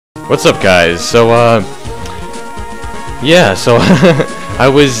What's up, guys? So, yeah, so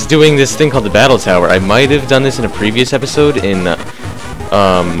I was doing this thing called the Battle Tower. I might have done this in a previous episode in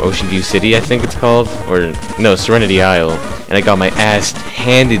Ocean View City, I think it's called, or no, Serenity Isle, and I got my ass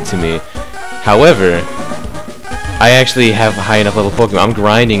handed to me. However, I actually have high enough level Pokemon. I'm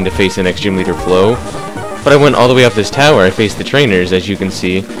grinding to face the next gym leader Flo, but I went all the way up this tower. I faced the trainers, as you can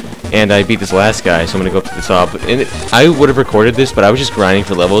see, and I beat this last guy, so I'm gonna go up to the top. And I would have recorded this, but I was just grinding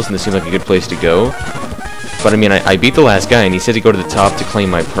for levels, and this seemed like a good place to go. But I mean, I beat the last guy, and he said to go to the top to claim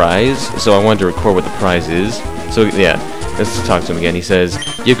my prize, so I wanted to record what the prize is. So yeah, let's talk to him again. He says,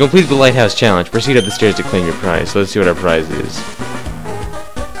 "You completed the Lighthouse Challenge. Proceed up the stairs to claim your prize." So let's see what our prize is.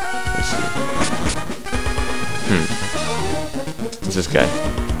 Let's see. What's this guy?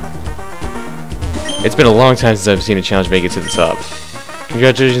 It's been a long time since I've seen a challenge make it to the top.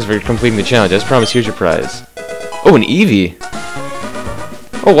 Congratulations for completing the challenge. As promised, here's your prize. Oh, an Eevee!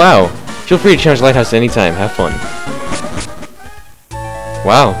 Oh, wow. Feel free to challenge Lighthouse at any time. Have fun.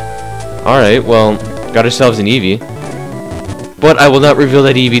 Wow. Alright, well, got ourselves an Eevee. But I will not reveal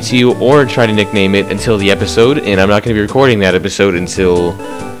that Eevee to you or try to nickname it until the episode, and I'm not going to be recording that episode until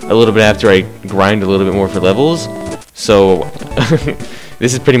a little bit after I grind a little bit more for levels. So,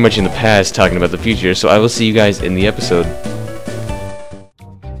 this is pretty much in the past talking about the future, so I will see you guys in the episode.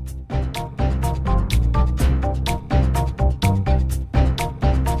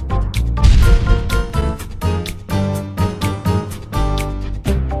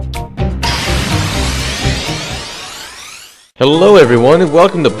 Hello everyone, and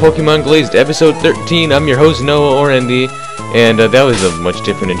welcome to Pokemon Glazed episode 13. I'm your host, Noah or Endy, and that was a much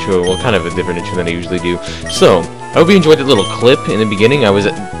different intro, well, kind of a different intro than I usually do. So, I hope you enjoyed that little clip in the beginning. I was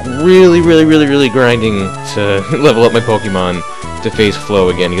really grinding to level up my Pokemon to face Flo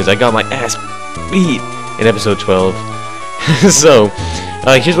again, because I got my ass beat in episode 12. So,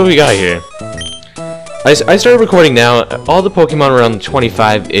 here's what we got here. I started recording now. All the Pokemon were around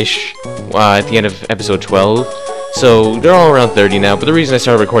 25-ish at the end of episode 12. So, they're all around 30 now, but the reason I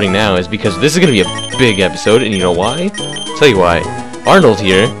started recording now is because this is going to be a big episode, and you know why? I'll tell you why. Arnold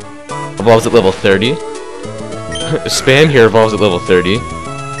here evolves at level 30. Spam here evolves at level 30.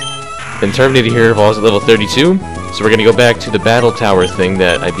 Then Terminator here evolves at level 32. So we're going to go back to the Battle Tower thing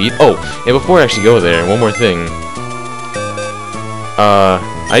that I beat. Oh, and before I actually go there, one more thing.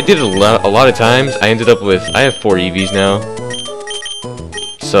 I did it a lot of times. I ended up with... I have 4 Eevees now.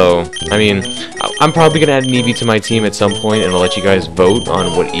 So, I mean... I'm probably going to add an Eevee to my team at some point, and I'll let you guys vote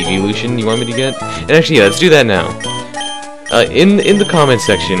on what Eeveelution you want me to get. And actually, yeah, let's do that now. In the comment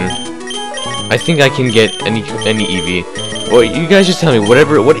section, I think I can get any Eevee. Well, you guys just tell me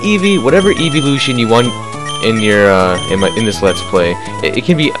whatever Eeveelution you want in your in this Let's Play. It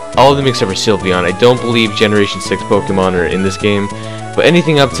can be all of them except for Sylveon. I don't believe Generation 6 Pokemon are in this game, but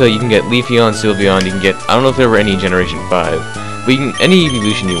anything up to you can get Leafeon, Sylveon. You can get, I don't know if there were any Generation 5. But you can, any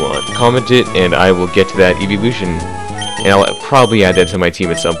Eeveelution you want, comment it, and I will get to that Eeveelution. And I'll probably add that to my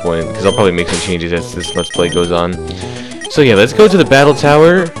team at some point, because I'll probably make some changes as this Let's Play goes on. So yeah, let's go to the Battle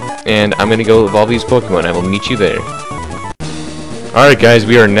Tower, and I'm going to go evolve these Pokemon. I will meet you there. Alright guys,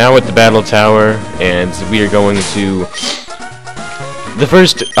 we are now at the Battle Tower, and we are going to... The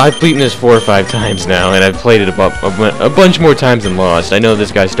first... I've beaten this 4 or 5 times now, and I've played it a bunch more times than lost. I know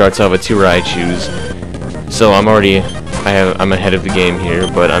this guy starts off with 2 Raichus, so I'm ahead of the game here,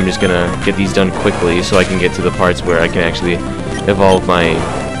 but I'm just gonna get these done quickly so I can get to the parts where I can actually evolve my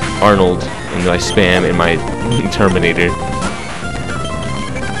Arnold and my Spam and my Terminator.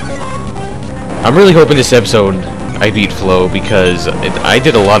 I'm really hoping this episode I beat Flo, because I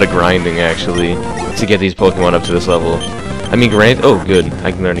did a lot of grinding actually to get these Pokemon up to this level. I mean, oh good,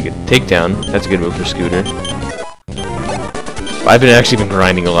 I can learn to get Takedown. That's a good move for Scooter. I've actually been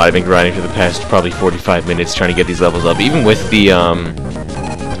grinding a lot. I've been grinding for the past probably 45 minutes trying to get these levels up. Even with the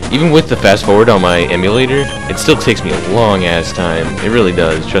fast forward on my emulator, it still takes me a long ass time. It really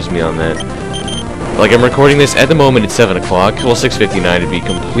does. Trust me on that. Like, I'm recording this at the moment at 7 o'clock. Well, 6:59 to be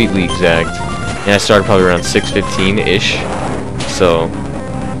completely exact. And I started probably around 6:15-ish. So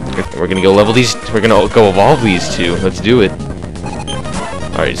we're gonna go level these. We're gonna go evolve these 2. Let's do it.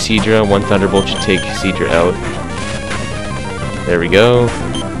 All right, Seadra. 1 Thunderbolt should take Seadra out. There we go.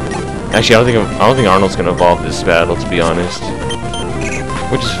 Actually, I don't think Arnold's gonna evolve this battle, to be honest.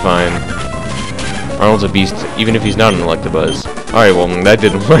 Which is fine. Arnold's a beast, even if he's not an Electabuzz. Alright, well, that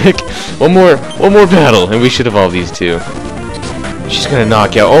didn't work. One more battle, and we should evolve these 2. She's gonna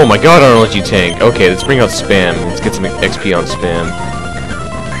knock out... Oh my god, Arnold, you tank. Okay, let's bring out Spam. Let's get some XP on Spam.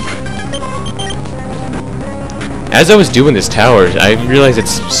 As I was doing this tower, I realized that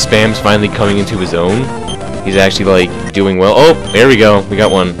Spam's finally coming into his own. He's actually, like, doing well. Oh, there we go. We got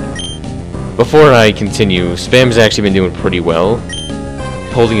one. before I continue, Spam's actually been doing pretty well,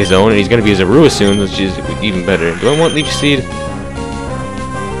 holding his own, and he's gonna be a Zorua soon, which is even better. Do I want Leech Seed?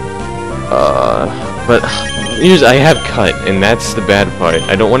 But I have Cut, and that's the bad part.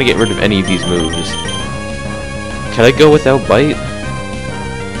 I don't want to get rid of any of these moves. Can I go without Bite?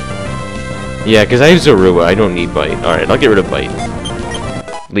 Yeah, because I have Zorua, I don't need Bite. Alright, I'll get rid of Bite.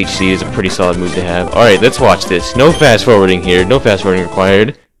 Leech Seed is a pretty solid move to have. Alright, let's watch this. No fast forwarding here, no fast forwarding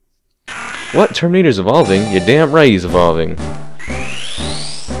required. What? Terminator's evolving? You're damn right he's evolving.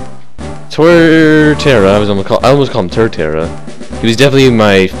 Torterra, I almost called him Torterra. He was definitely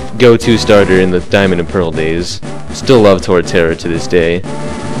my go-to starter in the Diamond and Pearl days. Still love Torterra to this day.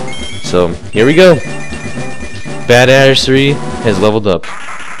 So, here we go. Badassery has leveled up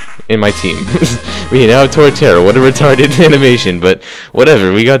in my team. We now have Torterra. What a retarded animation, but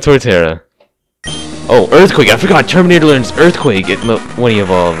whatever, we got Torterra. Oh, Earthquake! I forgot Terminator learns Earthquake when he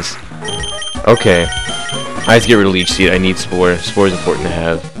evolves. Okay. I have to get rid of Leech Seed. I need Spore. Spore is important to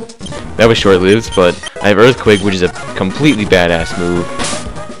have. That was short-lived, but I have Earthquake, which is a completely badass move.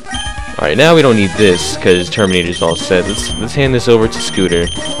 Alright, now we don't need this, because Terminator's all set. Let's hand this over to Scooter.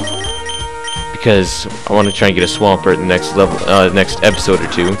 Because I want to try and get a Swampert in the next level, next episode or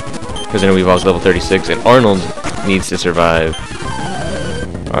two. Because I know we've evolved level 36, and Arnold needs to survive.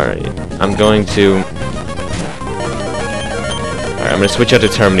 Alright, I'm going to... Alright, I'm going to switch out to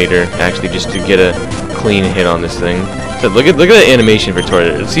Terminator, actually, just to get a clean hit on this thing. So look at the animation for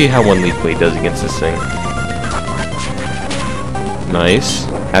Torterra. Let's see how one Leaf Blade does against this thing. Nice.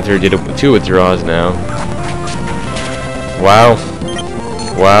 After it did it with 2 withdraws now. Wow.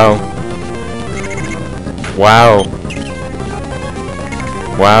 Wow. Wow.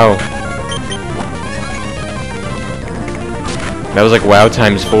 Wow. That was like wow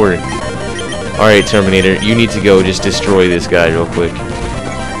times 4. Alright, Terminator, you need to go just destroy this guy real quick.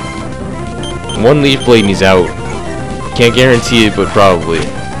 1 Leaf Blade and he's out. Can't guarantee it, but probably.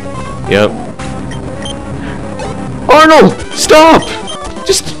 Yep. Arnold! Stop!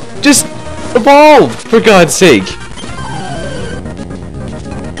 Just evolve! For God's sake.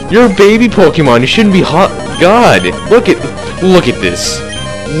 You're a baby Pokemon, you shouldn't be hot. God! Look at this.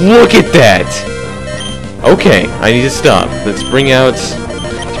 Look at that! Okay, I need to stop. Let's bring out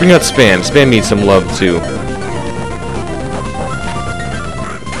Spam. Spam needs some love too.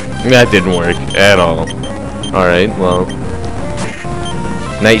 That didn't work at all. Alright, well.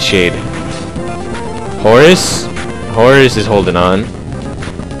 Nightshade. Horus is holding on.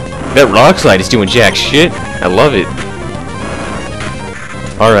 That Rock Slide is doing jack shit. I love it.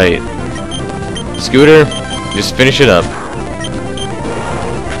 Alright. Scooter, just finish it up.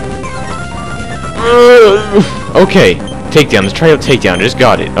 Okay, takedown. Let's try out takedown. Just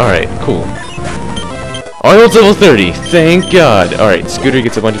got it. Alright, cool. Arnold's level 30. Thank God. Alright, Scooter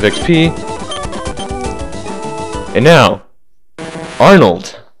gets a bunch of XP. And now,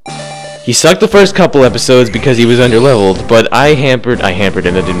 Arnold. He sucked the first couple episodes because he was underleveled, but I hampered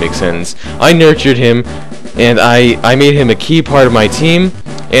him, that didn't make sense. I nurtured him, and I made him a key part of my team,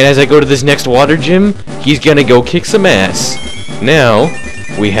 and as I go to this next water gym, he's gonna go kick some ass. Now,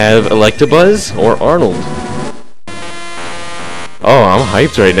 we have Electabuzz or Arnold. Oh, I'm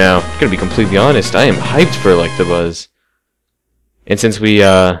hyped right now. I'm gonna be completely honest, I am hyped for Electabuzz. And since we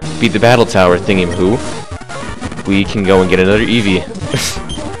beat the Battle Tower thingy-hoo, we can go and get another Eevee.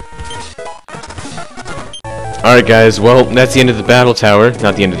 Alright guys, well, that's the end of the Battle Tower,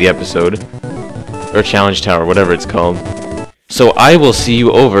 not the end of the episode. Or Challenge Tower, whatever it's called. So I will see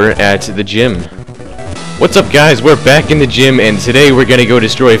you over at the gym. What's up guys, we're back in the gym, and today we're gonna go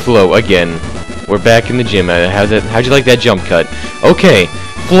destroy Flo again. We're back in the gym. How'd you like that jump cut? Okay,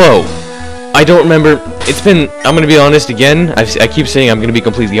 Flo. I don't remember, I'm gonna be honest again, I keep saying I'm gonna be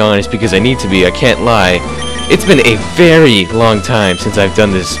completely honest because I need to be, I can't lie. It's been a very long time since I've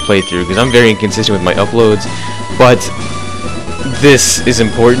done this playthrough, because I'm very inconsistent with my uploads, but this is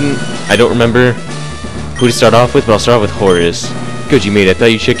important. I don't remember who to start off with, but I'll start off with Horus. Good, you made it. I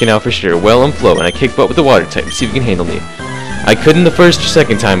thought you'd chicken out for sure. Well, I'm Flo, and I kick butt with the water type. See if you can handle me. I couldn't the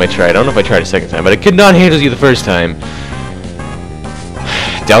second time I tried. I don't know if I tried a second time, but I could not handle you the first time.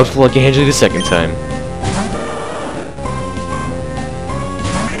 Doubtful I can handle you the second time.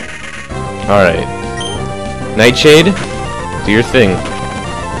 Alright. Nightshade, do your thing.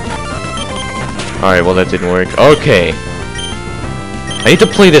 Alright, well that didn't work. Okay. I need to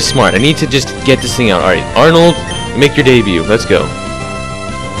play this smart. I need to just get this thing out. Alright, Arnold, make your debut. Let's go.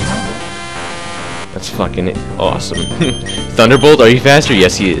 That's fucking awesome. Thunderbolt, are you faster?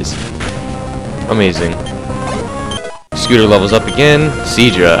 Yes, he is. Amazing. Scooter levels up again.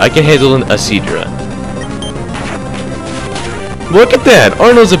 Seadra. I can handle a Seadra. Look at that!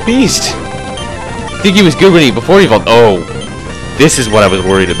 Arnold's a beast! think he was good before he evolved. Oh, this is what I was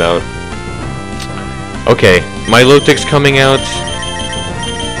worried about. Okay, my Lotic's coming out.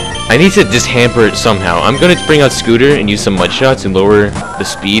 I need to just hamper it somehow. I'm gonna bring out Scooter and use some mud shots and lower the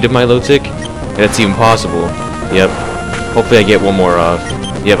speed of my Lotic. If that's even possible. Yep. Hopefully I get one more off.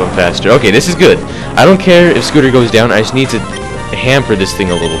 Yep, I'm faster. Okay, this is good. I don't care if Scooter goes down. I just need to hamper this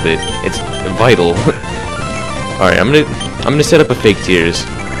thing a little bit. It's vital. All right, I'm gonna set up a fake tears.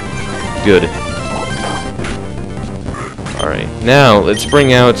 Good. All right, now let's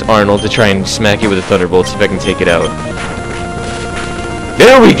bring out Arnold to try and smack it with a Thunderbolt. See if I can take it out.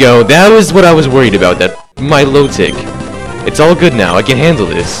 There we go. That was what I was worried about. That my Lotic. It's all good now. I can handle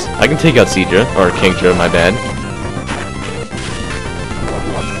this. I can take out Seadra or Kingdra. My bad.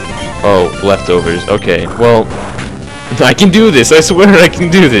 Oh, leftovers. Okay. Well, I can do this. I swear I can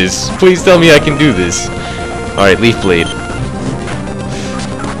do this. Please tell me I can do this. All right, Leaf Blade.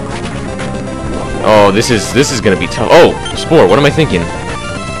 Oh, this is gonna be tough. Oh, Spore. What am I thinking?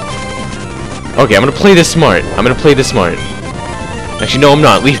 Okay, I'm gonna play this smart. Actually, no, I'm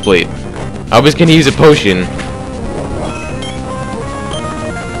not. Leaf Blade. I was gonna use a potion.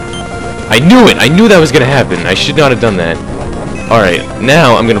 I knew it! I knew that was gonna happen. I should not have done that. Alright,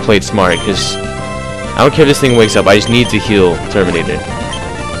 now I'm gonna play it smart, because I don't care if this thing wakes up. I just need to heal Terminator.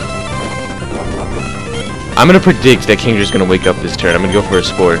 I'm gonna predict that Kingdra's gonna wake up this turn. I'm gonna go for a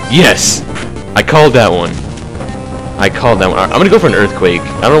Spore. Yes! I called that one. I'm gonna go for an Earthquake.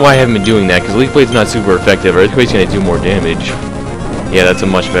 I don't know why I haven't been doing that, because Leaf Blade's not super effective. Earthquake's gonna do more damage. Yeah, that's a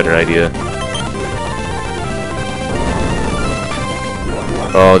much better idea.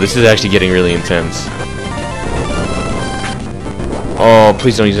 Oh, this is actually getting really intense. Oh,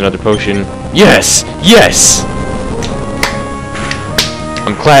 please don't use another potion. Yes! Yes!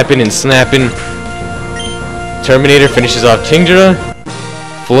 I'm clapping and snapping. Terminator finishes off Kingdra.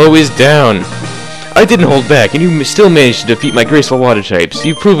 Flow is down. I didn't hold back, and you still managed to defeat my graceful water types.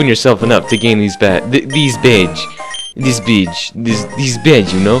 You've proven yourself enough to gain these badge,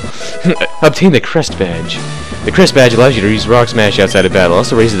 you know? Obtain the Crest Badge. The Crest Badge allows you to use Rock Smash outside of battle.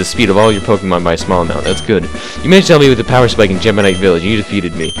 Also raises the speed of all your Pokemon by a small amount. That's good. You managed to help me with the Power Spike in Gemini Village, and you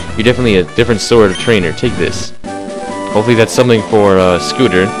defeated me. You're definitely a different sort of trainer. Take this. Hopefully that's something for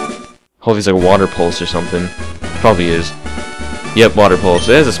Scooter. Hopefully it's like a Water Pulse or something. Probably is. Yep, Water Pulse.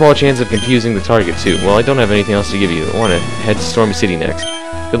 It has a small chance of confusing the target too. Well, I don't have anything else to give you. I want to head to Stormy City next.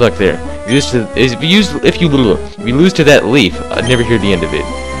 Good luck there. If you lose to that leaf, I'd never hear the end of it.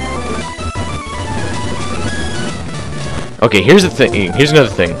 Okay, here's the thing. Here's another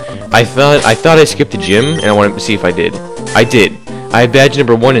thing. I thought I skipped the gym, and I wanted to see if I did. I did. I have badge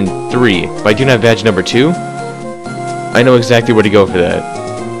number 1 and 3, but I do not have badge number 2. I know exactly where to go for that.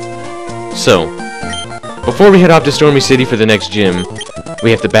 So, before we head off to Stormy City for the next gym,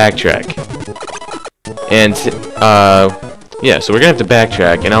 we have to backtrack. And, yeah, so we're gonna have to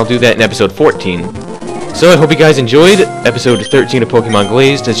backtrack, and I'll do that in episode 14. So I hope you guys enjoyed episode 13 of Pokemon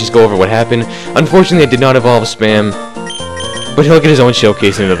Glazed. Let's just go over what happened. Unfortunately, I did not evolve Spam, but he'll get his own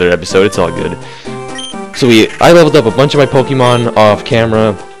showcase in another episode. It's all good. So I leveled up a bunch of my Pokemon off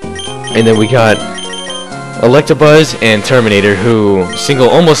camera, and then we got Electabuzz and Terminator, who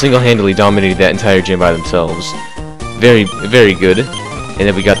almost single-handedly dominated that entire gym by themselves. Very, very good. And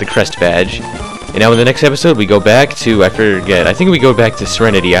then we got the Crest Badge. And now in the next episode, we go back to, I forget, I think we go back to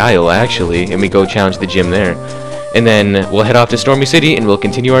Serenity Isle, actually, and we go challenge the gym there. And then we'll head off to Stormy City, and we'll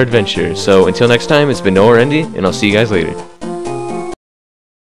continue our adventure. So until next time, it's been Noah or Endy, and I'll see you guys later.